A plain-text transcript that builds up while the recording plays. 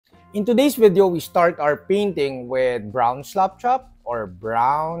In today's video, we start our painting with brown slapchop or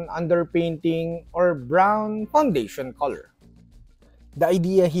brown underpainting or brown foundation color. The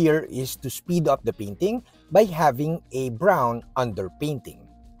idea here is to speed up the painting by having a brown underpainting.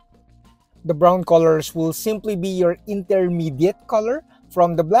 The brown colors will simply be your intermediate color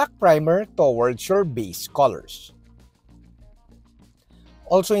from the black primer towards your base colors.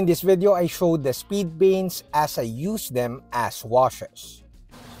 Also in this video, I showed the speed paints as I use them as washes.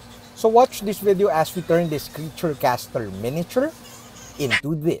 So watch this video as we turn this creature caster miniature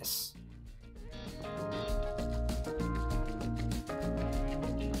into this.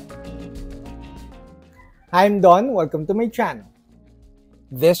 Hi, I'm Don. Welcome to my channel.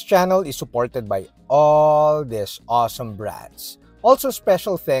 This channel is supported by all these awesome brands. Also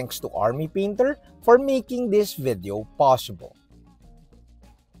special thanks to Army Painter for making this video possible.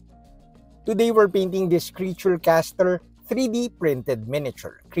 Today we're painting this creature caster 3D printed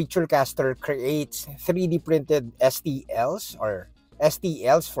miniature. Creature caster creates 3D printed STLs or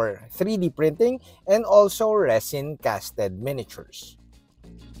STLs for 3D printing and also resin casted miniatures.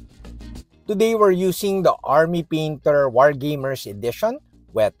 Today we're using the Army Painter Wargamers edition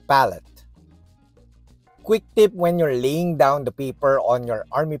wet palette. Quick tip: when you're laying down the paper on your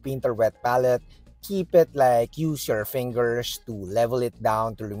Army Painter wet palette, keep it like use your fingers to level it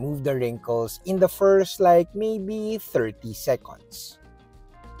down to remove the wrinkles in the first maybe 30 seconds.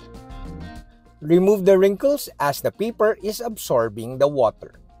 Remove the wrinkles as the paper is absorbing the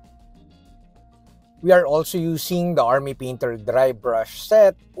water. We are also using the Army Painter dry brush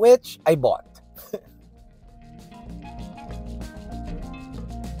set, which I bought.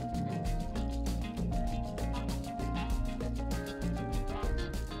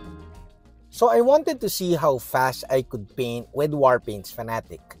 So I wanted to see how fast I could paint with Warpaints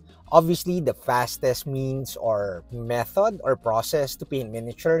Fanatic. Obviously, the fastest means or method or process to paint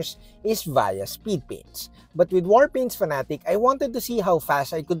miniatures is via speed paints. But with Warpaints Fanatic, I wanted to see how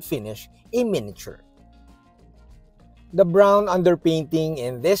fast I could finish a miniature. The brown underpainting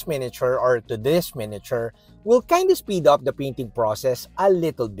in this miniature or to this miniature will kind of speed up the painting process a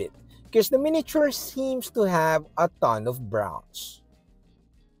little bit because the miniature seems to have a ton of browns.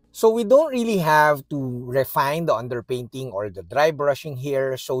 So we don't really have to refine the underpainting or the dry brushing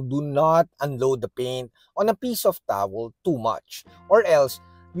here, so do not unload the paint on a piece of towel too much, or else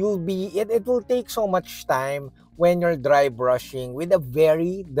it will take so much time when you're dry brushing with a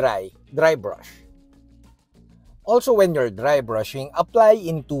very dry brush. Also, when you're dry brushing, apply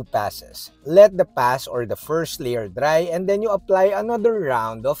in 2 passes. Let the pass or the first layer dry and then you apply another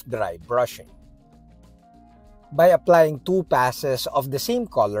round of dry brushing. By applying 2 passes of the same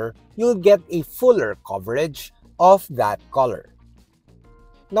color, you'll get a fuller coverage of that color.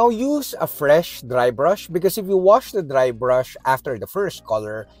 Now use a fresh dry brush because if you wash the dry brush after the first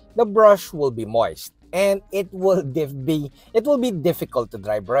color, the brush will be moist and it will be difficult to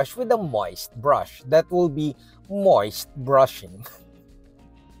dry brush with a moist brush. That will be moist brushing.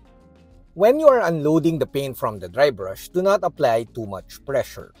 When you are unloading the paint from the dry brush, do not apply too much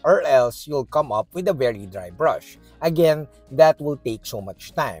pressure or else you'll come up with a very dry brush. Again, that will take so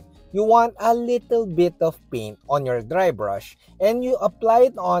much time. You want a little bit of paint on your dry brush and you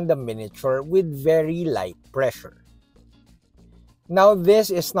apply it on the miniature with very light pressure. Now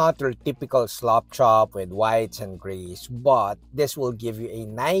this is not your typical slop chop with whites and grays, but this will give you a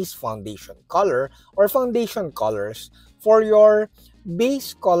nice foundation color or foundation colors for your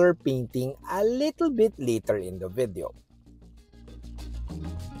base color painting a little bit later in the video.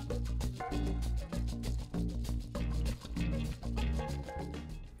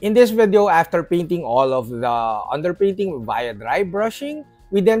 In this video, after painting all of the underpainting via dry brushing,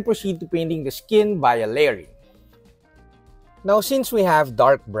 we then proceed to painting the skin via layering. Now since we have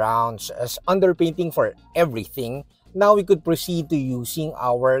dark browns as underpainting for everything, now we could proceed to using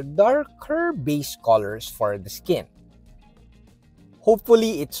our darker base colors for the skin.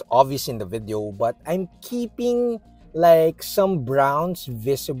 Hopefully it's obvious in the video, but I'm keeping some browns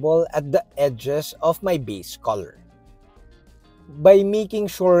visible at the edges of my base color. By making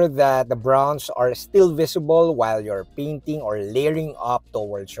sure that the browns are still visible while you're painting or layering up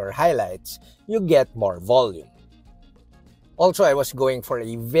towards your highlights, you get more volume. Also, I was going for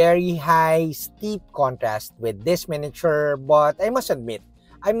a very high, steep contrast with this miniature, but I must admit,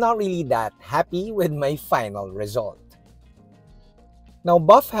 I'm not really that happy with my final result. Now,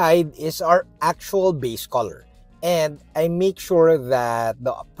 buff hide is our actual base color, and I make sure that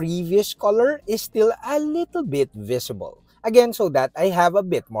the previous color is still a little bit visible, again so that I have a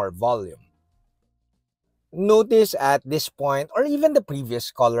bit more volume. Notice at this point, or even the previous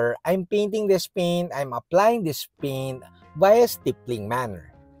color, I'm painting this paint, I'm applying this paint via stippling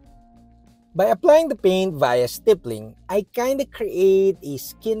manner. By applying the paint via stippling, I kinda create a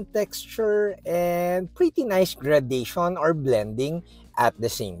skin texture and pretty nice gradation or blending at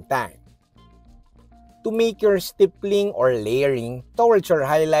the same time. To make your stippling or layering towards your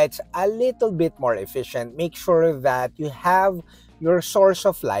highlights a little bit more efficient, make sure that you have your source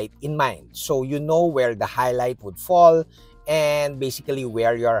of light in mind. So you know where the highlight would fall and basically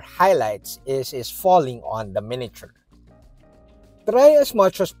where your highlights is falling on the miniature. Try as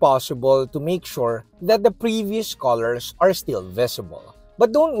much as possible to make sure that the previous colors are still visible.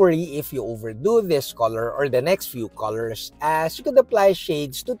 But don't worry if you overdo this color or the next few colors, as you could apply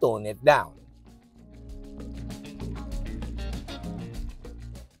shades to tone it down.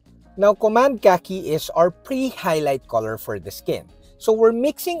 Now, Command Khaki is our pre-highlight color for the skin. So we're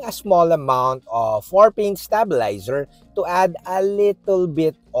mixing a small amount of Warpaints Stabilizer to add a little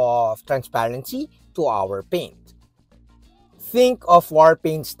bit of transparency to our paint. Think of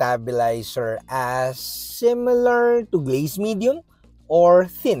Warpaints Stabilizer as similar to glaze medium or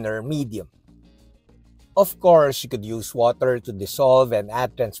thinner medium. Of course, you could use water to dissolve and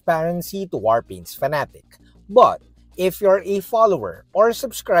add transparency to Warpaints Fanatic. But if you're a follower or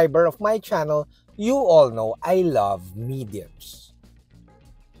subscriber of my channel, you all know I love mediums.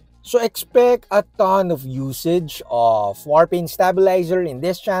 So expect a ton of usage of Warpaints Stabilizer in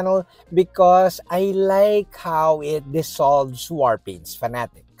this channel because I like how it dissolves Warpaints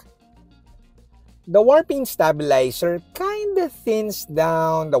Fanatic. The Warpaints Stabilizer kinda thins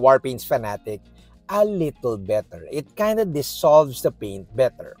down the Warpaints Fanatic a little better. It kinda dissolves the paint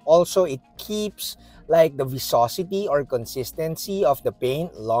better. Also, it keeps like the viscosity or consistency of the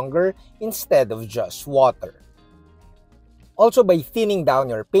paint longer instead of just water. Also, by thinning down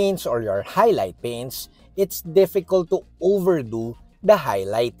your paints or your highlight paints, it's difficult to overdo the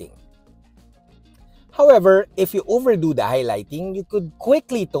highlighting. However, if you overdo the highlighting, you could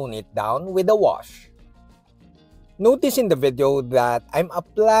quickly tone it down with a wash. Notice in the video that I'm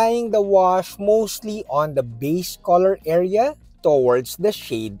applying the wash mostly on the base color area towards the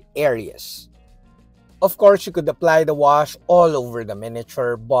shade areas. Of course, you could apply the wash all over the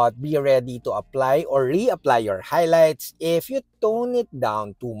miniature, but be ready to apply or reapply your highlights if you tone it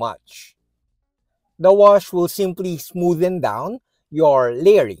down too much. The wash will simply smoothen down your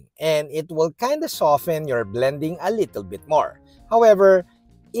layering and it will kind of soften your blending a little bit more. However,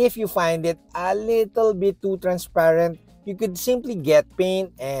 if you find it a little bit too transparent, you could simply get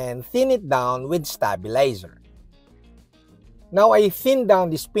paint and thin it down with stabilizer. Now, I thin down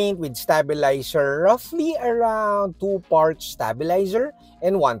this paint with stabilizer roughly around 2 parts stabilizer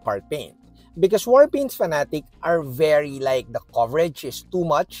and 1 part paint. Because Warpaints Fanatic are very like the coverage is too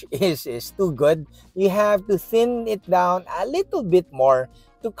much, is too good. You have to thin it down a little bit more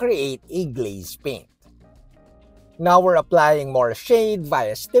to create a glaze paint. Now we're applying more shade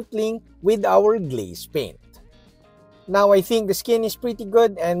via stippling with our glaze paint. Now I think the skin is pretty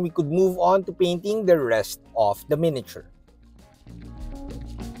good and we could move on to painting the rest of the miniature.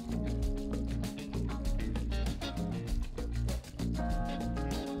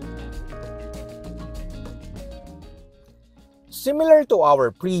 Similar to our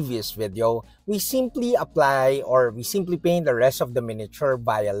previous video, we simply paint the rest of the miniature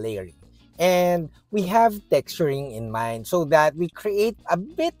via layering. And we have texturing in mind so that we create a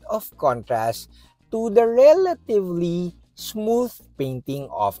bit of contrast to the relatively smooth painting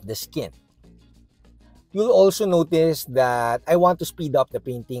of the skin. You'll also notice that I want to speed up the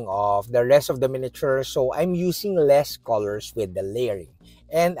painting of the rest of the miniature, so I'm using less colors with the layering.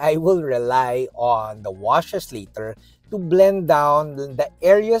 And I will rely on the washes later to blend down the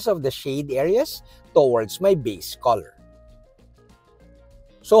areas of the shade areas towards my base color.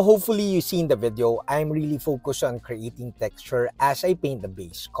 So hopefully you see in the video, I'm really focused on creating texture as I paint the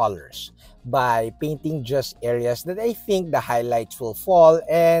base colors by painting just areas that I think the highlights will fall,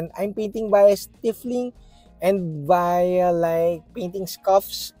 and I'm painting via stippling and via like painting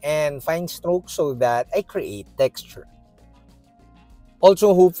scuffs and fine strokes so that I create texture.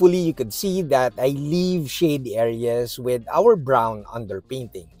 Also, hopefully you could see that I leave shade areas with our brown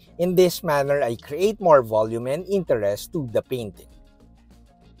underpainting. In this manner, I create more volume and interest to the painting.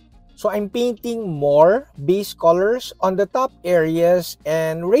 So I'm painting more base colors on the top areas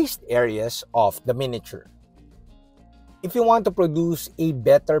and raised areas of the miniature. If you want to produce a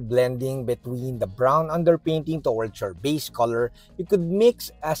better blending between the brown underpainting towards your base color, you could mix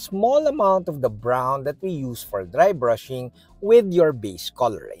a small amount of the brown that we use for dry brushing with your base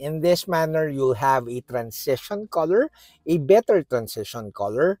color. In this manner, you'll have a transition color, a better transition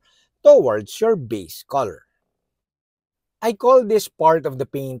color towards your base color. I call this part of the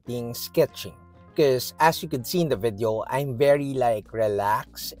painting sketching because as you could see in the video, I'm very like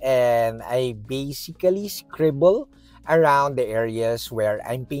relaxed and I basically scribble around the areas where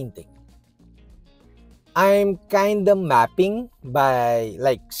I'm painting. I'm kind of mapping by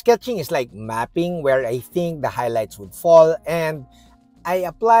like sketching is like mapping where I think the highlights would fall, and I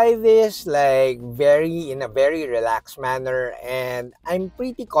apply this like in a very relaxed manner, and I'm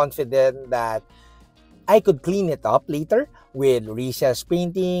pretty confident that I could clean it up later with recess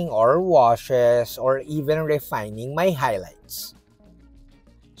painting or washes or even refining my highlights.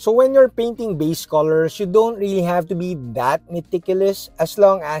 So when you're painting base colors, you don't really have to be that meticulous as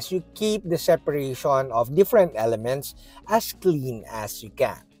long as you keep the separation of different elements as clean as you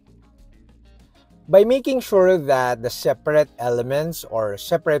can. By making sure that the separate elements or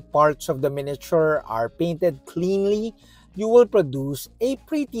separate parts of the miniature are painted cleanly, you will produce a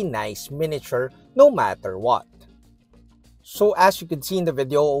pretty nice miniature no matter what. So as you can see in the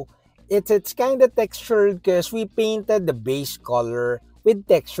video, it's kind of textured because we painted the base color with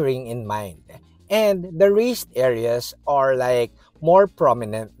texturing in mind. And the raised areas are like more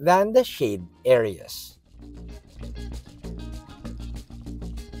prominent than the shade areas.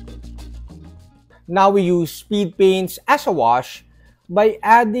 Now we use speed paints as a wash by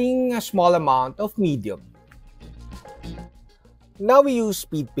adding a small amount of medium. Now we use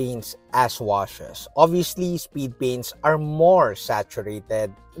speed paints as washes. Obviously, speed paints are more saturated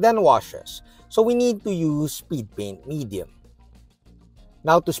than washes, so we need to use speed paint medium.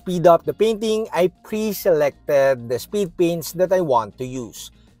 Now to speed up the painting, I pre-selected the speed paints that I want to use.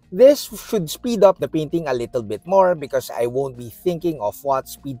 This should speed up the painting a little bit more because I won't be thinking of what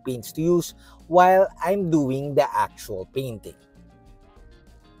speed paints to use while I'm doing the actual painting.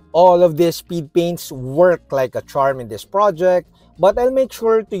 All of these speed paints work like a charm in this project, but I'll make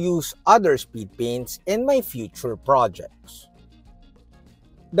sure to use other speed paints in my future projects.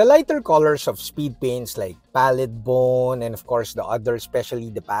 The lighter colors of speed paints like pallid bone and of course the other,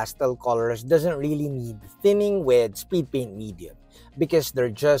 especially the pastel colors, doesn't really need thinning with speed paint medium because they're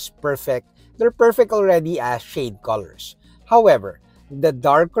just perfect. They're perfect already as shade colors. However, the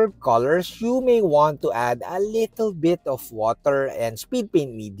darker colors, you may want to add a little bit of water and speed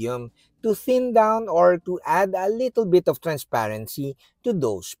paint medium to thin down or to add a little bit of transparency to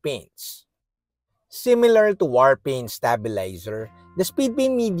those paints. Similar to Warpaints Stabilizer, the speed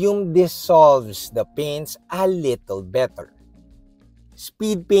paint medium dissolves the paints a little better.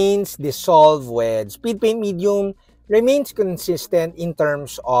 Speed paints dissolve with speed paint medium remains consistent in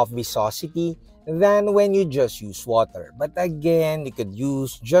terms of viscosity than when you just use water. But again, you could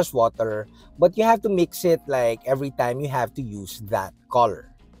use just water, but you have to mix it like every time you have to use that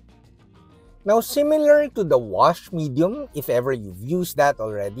color. Now, similar to the wash medium, if ever you've used that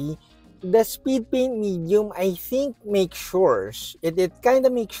already, the speed paint medium, I think, makes sure, it kind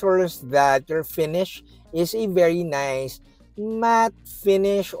of makes sure that your finish is a very nice matte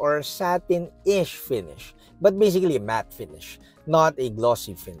finish or satin-ish finish. But basically a matte finish, not a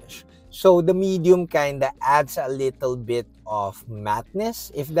glossy finish. So the medium kind of adds a little bit of mattness,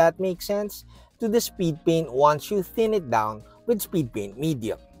 if that makes sense, to the speed paint once you thin it down with speed paint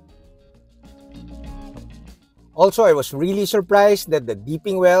medium. Also, I was really surprised that the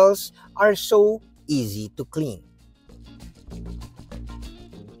dipping wells are so easy to clean.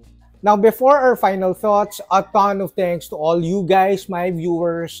 Now, before our final thoughts, a ton of thanks to all you guys, my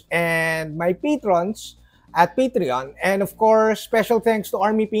viewers, and my patrons at Patreon. And of course, special thanks to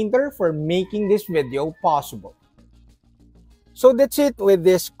Army Painter for making this video possible. So that's it with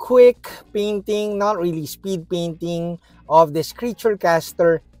this quick painting, not really speed painting, of this Creature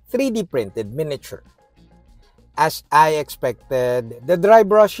Caster 3D printed miniature. As I expected, the dry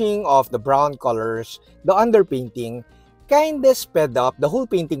brushing of the brown colors, the underpainting, kinda sped up the whole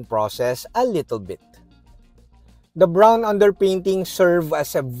painting process a little bit. The brown underpainting served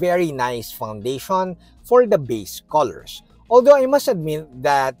as a very nice foundation for the base colors. Although I must admit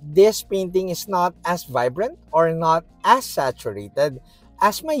that this painting is not as vibrant or not as saturated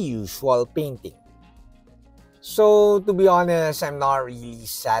as my usual painting. So, to be honest, I'm not really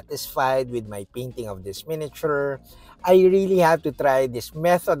satisfied with my painting of this miniature. I really have to try this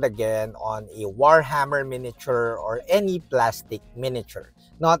method again on a Warhammer miniature or any plastic miniature,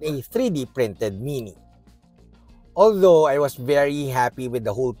 not a 3D printed mini. Although I was very happy with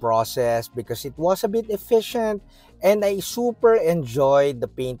the whole process because it was a bit efficient and I super enjoyed the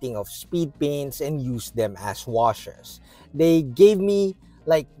painting of speed paints and used them as washes. They gave me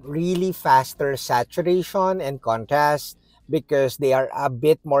like really faster saturation and contrast because they are a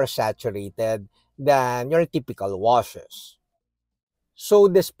bit more saturated than your typical washes. So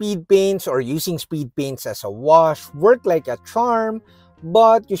the speed paints or using speed paints as a wash worked like a charm,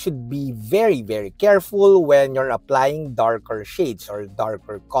 But you should be very careful when you're applying darker shades or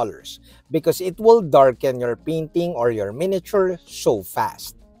darker colors because it will darken your painting or your miniature so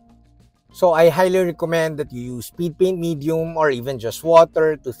fast. So I highly recommend that you use speed paint medium or even just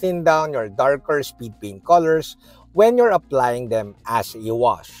water to thin down your darker speed paint colors when you're applying them as a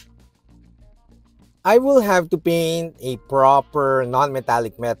wash. I will have to paint a proper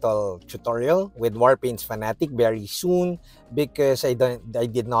non-metallic metal tutorial with Warpaints Fanatic very soon because I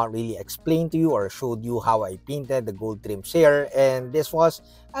did not really explain to you or showed you how I painted the gold trims here, and this was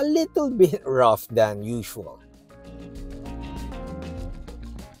a little bit rough than usual.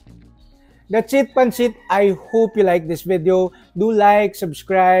 That's it, Pansit. I hope you like this video. Do like,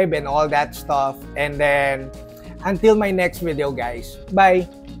 subscribe, and all that stuff. And then, until my next video, guys. Bye!